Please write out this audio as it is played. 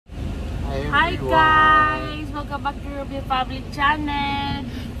Hi guys! Welcome back to Rubia Family Channel.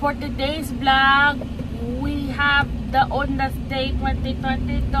 For today's vlog, we have the Undas Day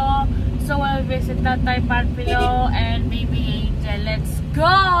 2022. So we'll visit Tatay Panfilo and Baby Angel. Let's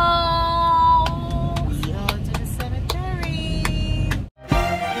go! We go to the cemetery.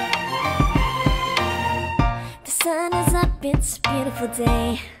 The sun is up, it's a beautiful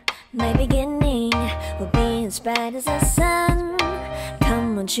day. My beginning will be as bright as the sun.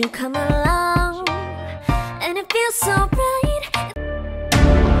 Come, won't you come along? And it feels so right.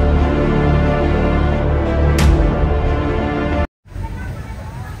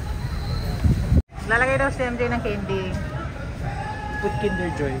 Lalagay daw si MJ ng candy. Put Kinder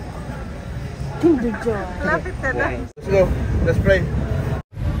Joy. Kinder Joy. Lapit na na. Let's go. Let's pray.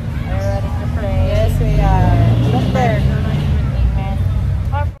 Are you ready to pray? Yes, we are. Look there. Amen.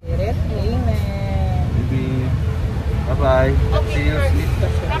 Spirit, amen. Baby. Bye-bye. See you.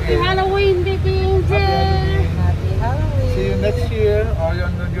 Happy Halloween, Baby Angel! Happy Halloween. See you next year or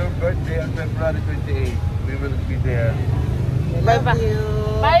on your birthday on February 28. We will be there. We love you.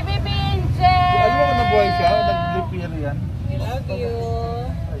 Bye, Baby Angel! Alam mo kung nabuhay siya? Nag-repair yan. We love you.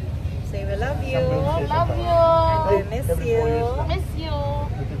 Say we love you. Love you! We miss you. Miss you!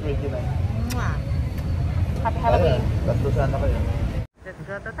 2029. Mwah. Happy Halloween! Tatlo sana kayo. Let's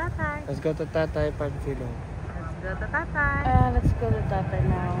go to Tatay. Let's go to Tatay Panfilo. Let's go to Tatay. Let's go to Tatay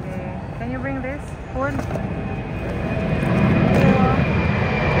now. Okay. Can you bring this food?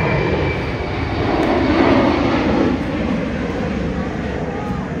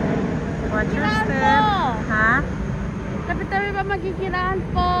 Watch your step. Ha? Tabi-tabi ba magkikiraan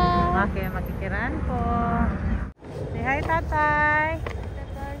po? Okay, makikiraan po. Say hi, Tatay.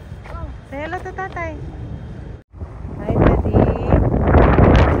 Say hello to Tatay. Hi, Daddy.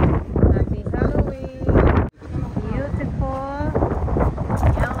 Happy Halloween. Beautiful.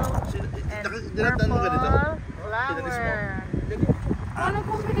 Yellow and purple flower. Ano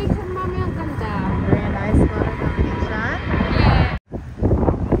combination, mami? Ang ganda. Very nice color combination. Yeah.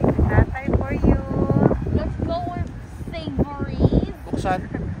 Tatay for you. Let's go with savories. Buksan.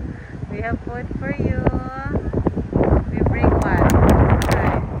 We have food for you. We bring what?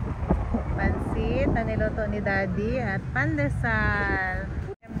 Okay. Pansit na niluto ni Daddy at pandesal.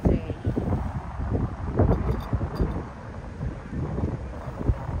 MJ.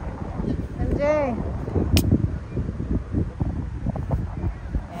 MJ.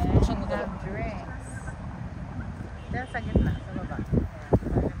 And we have drinks. Diyan sa gitna, sa baba.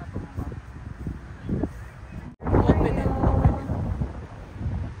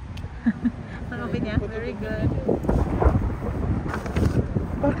 Open niya. Very good.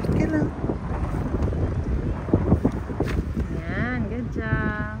 Bakit kailan? Yan, good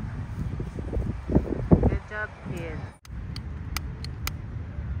job. Good job, kids.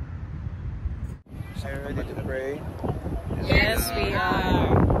 Are you ready to pray? Yes, we are.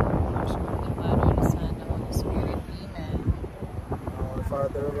 Father, the Son, the Holy Spirit. Amen. Our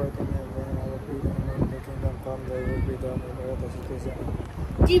Father, who art in heaven, hallowed be thy name. Thy kingdom come, thy will be done on earth as it is in heaven.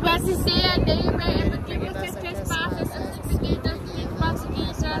 Give us this day our daily bread, and forgive us our trespasses, and forgive us the trespasses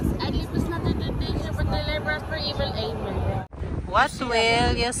against us, and lead us not into temptation, but deliver us from evil. Amen. What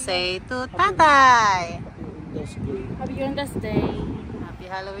will you say to Tatay? Let's go. Happy Undas Day. Happy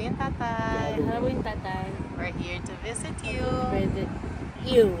Halloween, Tatay. Halloween, Tatay. We're here to visit you Visit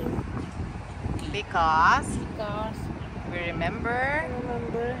you. because Because we remember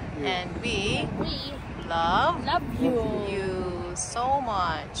and we love love you. you so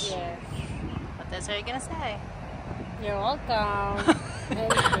much. Yes. What else are you gonna say? You're welcome.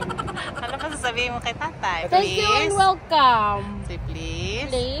 Ano pa sasabihin mo kay Tatay? Thank you and welcome. Say please.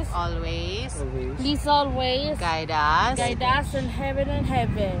 Please. Always. Please always Guide us. guide us in heaven and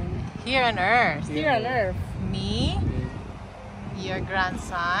heaven. Here on earth. Here on earth. Me, your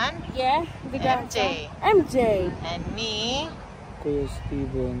grandson, Yeah. The MJ. MJ. and me, Kuya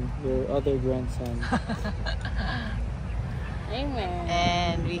Steven, your other grandson. Amen.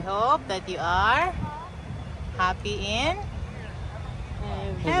 and we hope that you are happy in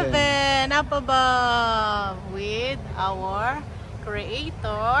heaven up above with our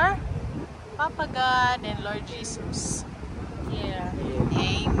Creator, Papa God, and Lord Jesus. Yeah.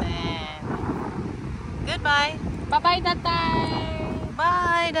 Amen. Goodbye. Bye-bye, Tatay.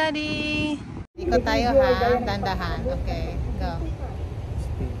 Bye, Daddy. Ikot tayo ha. Dandahan. Okay, go.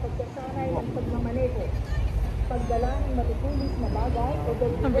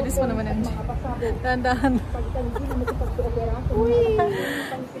 Ang bilis mo naman yan. Dandahan.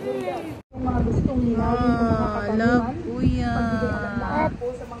 Love, kuya.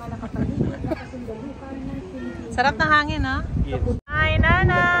 Sarap ng hangin, ha? Yes. Hi,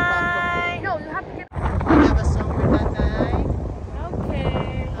 Nanay!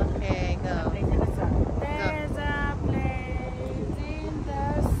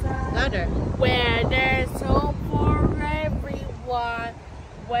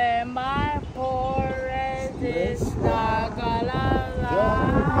 where my forest is not gonna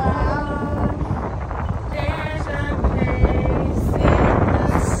there's a place in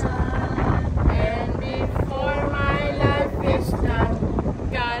the sun, and before my life is done,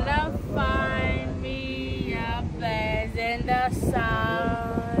 gonna find me a place in the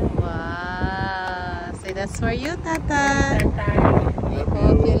sun. Wow. So that's for you, Tata. I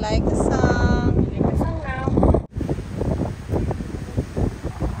hope you like the song.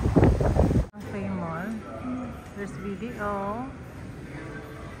 There's video.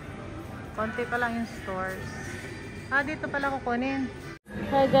 Konti pa lang yung stores. Dito pala kukunin.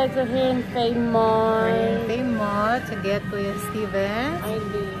 Hi guys, we're here in Paymont. Paymont to get Kuya Steven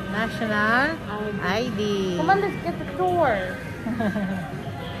ID. National ID. Come on, let's get the tour.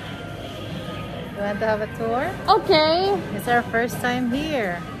 You want to have a tour? Okay. It's our first time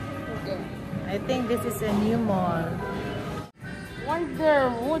here. Okay. I think this is a new mall.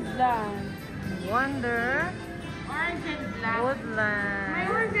 Wonder Woodland. Wonder Orange and black. Woodland. My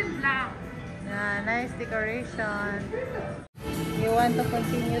orange and black. Yeah, nice decoration. You want to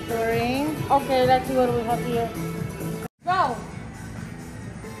continue touring? Okay, let's see what we have here. Go!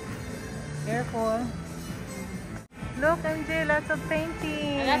 Careful. Look, MJ, lots of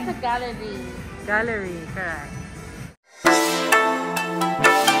painting. And that's a gallery. Gallery, correct.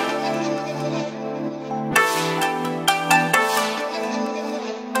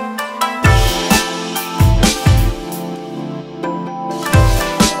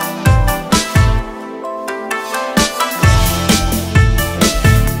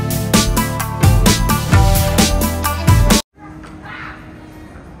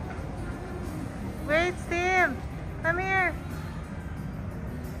 Wait, Steve! Come here!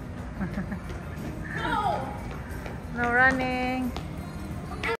 No running.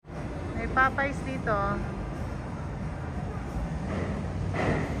 May Popeyes dito.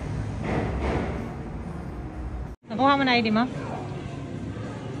 Nakuha mo na ID mo?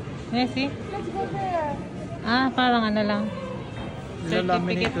 Messi? Let's go there. Parang ano lang.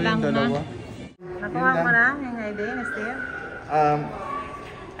 Nilalaminate ko lang yung dalawa. Nakuha mo na yung ID ni Steve?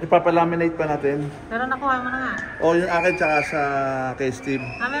 Ipapalaminate pa natin. Pero nakuha mo na nga. O, yung akin tsaka sa kay Steve.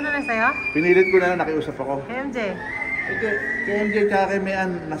 Meron na sa'yo? Pinilit ko na, nakiusap ako. Kay MJ? Okay, kay MJ tsaka kay Mayan,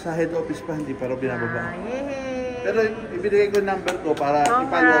 nasa head office pa, hindi pa rin binababa. Yay! Pero ibinigay ko yung number ko para i-follow up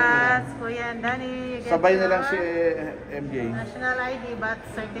mo na. Congrats, Kuya and Danny. You get Sabay na your lang si MJ. National ID, but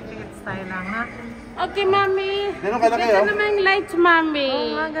certificate style lang, ha? Okay, Mami. Ganun ka na kayo? Ganda naman yung lights, Mami.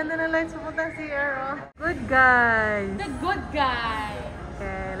 Oh, ang ganda ng lights pupunta si CR, oh. Good guys. The good guy.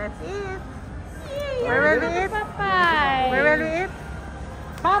 Okay, let's eat. Yay, Where will we eat? Popeyes. Where will we eat?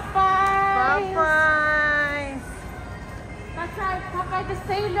 Popeyes. Popeyes. That's right, Popeye the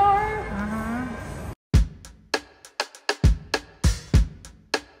Sailor.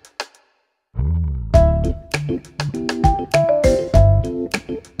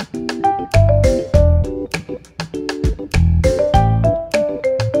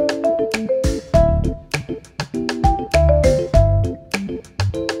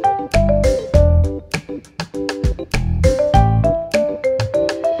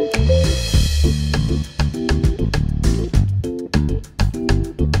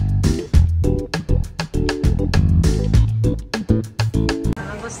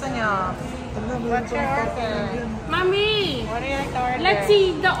 What's your order? Mommy, What do you like to order? let's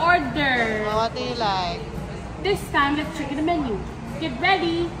see the order. What do you like? This time, let's check the menu. Get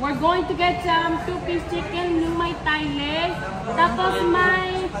ready. We're going to get some 2-piece chicken, yung may Thai leg. Tapos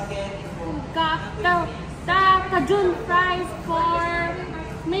may the Cajun fries for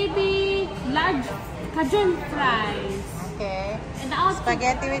maybe large Cajun fries. Okay. And also,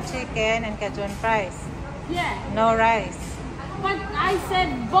 Spaghetti with chicken and Cajun fries. yeah, No rice. but I said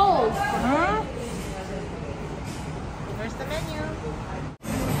both. Huh? Where's the menu?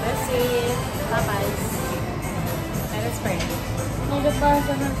 Let's see. Popeyes. Let us pray.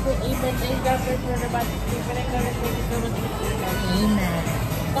 Nagpasa ng po even ay gagawin for the body. Amen.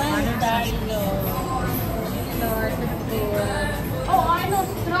 Thank tayo. Lord, oh, I know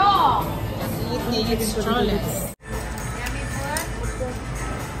straw. Eat strawless.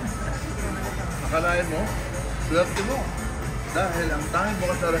 Akalain mo, swerte mo. Dahil ang tanging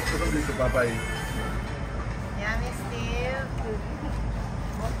bukas sa restaurant dito, Popeye. Yummy, Steve.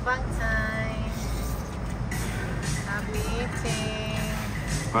 Mukbang time. Happy eating.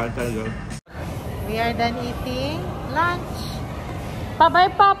 Kain tayo. We are done eating lunch.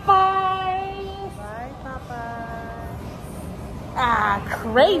 Bye-bye, Popeyes. Bye, Papa. Ah,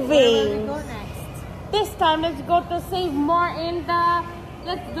 Where will we craving. go next? This time, let's go to save more in the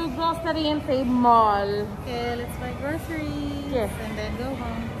let's do grocery in the mall. Okay, let's buy groceries. Yes. And then go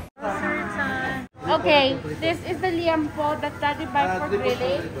home. Grocery time. Okay, this is the liampo that Daddy buy for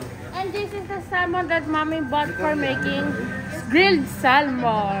grilling. And this is the salmon that Mommy bought for making grilled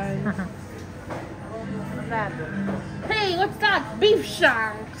salmon. What's that? Hey, what's that? Beef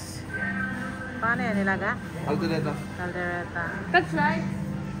shanks. Paano yan nilaga? Caldereta. Caldereta. That's right.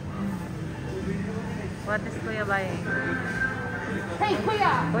 What is Kuya buying? Hey,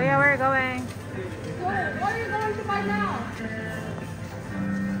 Kuya. Kuya, where are you going? So, what are you going to buy now?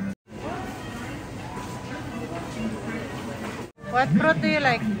 What fruit do you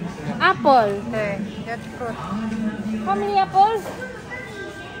like? Apple. Okay, get fruit. How many apples?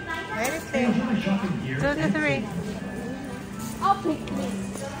 Anything. 2 to 3. I'll pick me.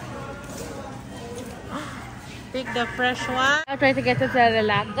 Pick the fresh one. I'll try to get to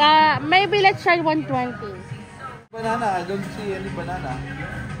Cerelac. Maybe let's try 120. Banana, I don't see any banana.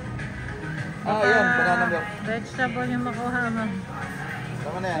 Yan, banana milk. Vegetable yung makuha mo.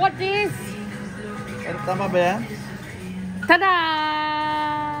 Tama na yan. What is? Tama ba yan? Ta-da!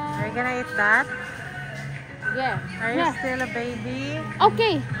 Are you gonna eat that? Yeah. Are you Yeah. still a baby?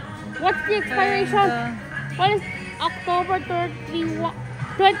 Okay. What's the expiration? What is October 31,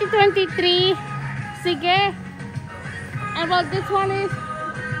 2023? Sige. And well, this one is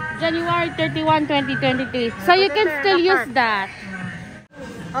January 31, 2023. So you can still use that.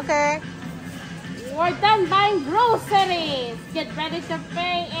 Okay. We're done buying groceries. Get ready to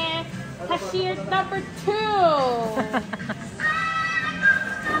pay and cashier number 2.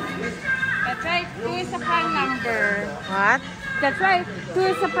 That's right. 2 is a prime number. What? That's right.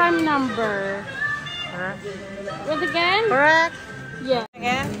 2 is a prime number. Huh? What again? Correct. Yeah.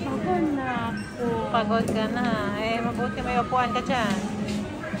 Again? Ako na ako. Pagod ka na. Eh, mabuti may upuan ka dyan.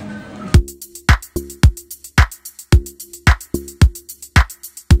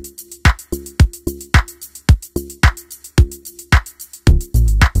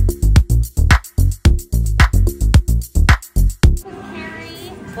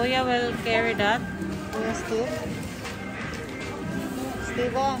 Kuya will carry that. Kuya Steve.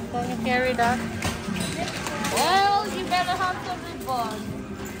 Steve, can you carry that? Well, you better have some ribbon.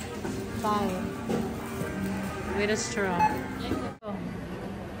 Fine. With a straw.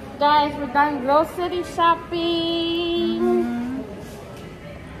 Guys, we're done grocery shopping.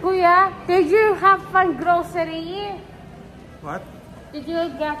 Kuya, did you have fun grocery? What? Did you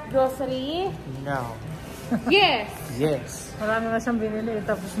get grocery? No. Yes. Yes. Marami na siyang binili.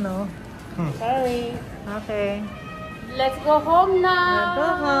 Tapos no. Sorry. Okay. Let's go home now. Let's go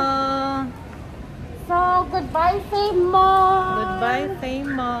home. So, goodbye, Famo. Goodbye,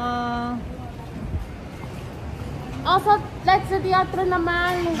 Famo. Also, let's do the outro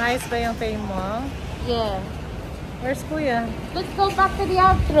naman. Nice ba yung Famo? Yeah. Where's Kuya? Let's go back to the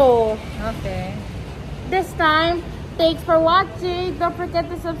outro. Okay. This time, thanks for watching. Don't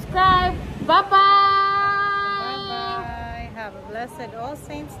forget to subscribe. Bye-bye. Bye-bye. Have a blessed All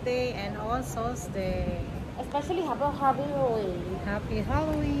Saints Day and All Souls Day. Especially habang Halloween. Happy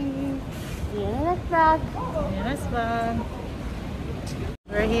Halloween. See you in the next vlog. Yes, vlog.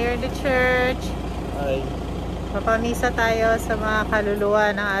 We're here in the church. Hi. Papamisa tayo sa mga kaluluwa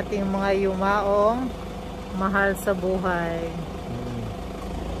ng ating mga yumaong mahal sa buhay.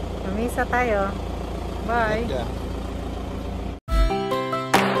 Pamisa tayo. Bye. Yeah.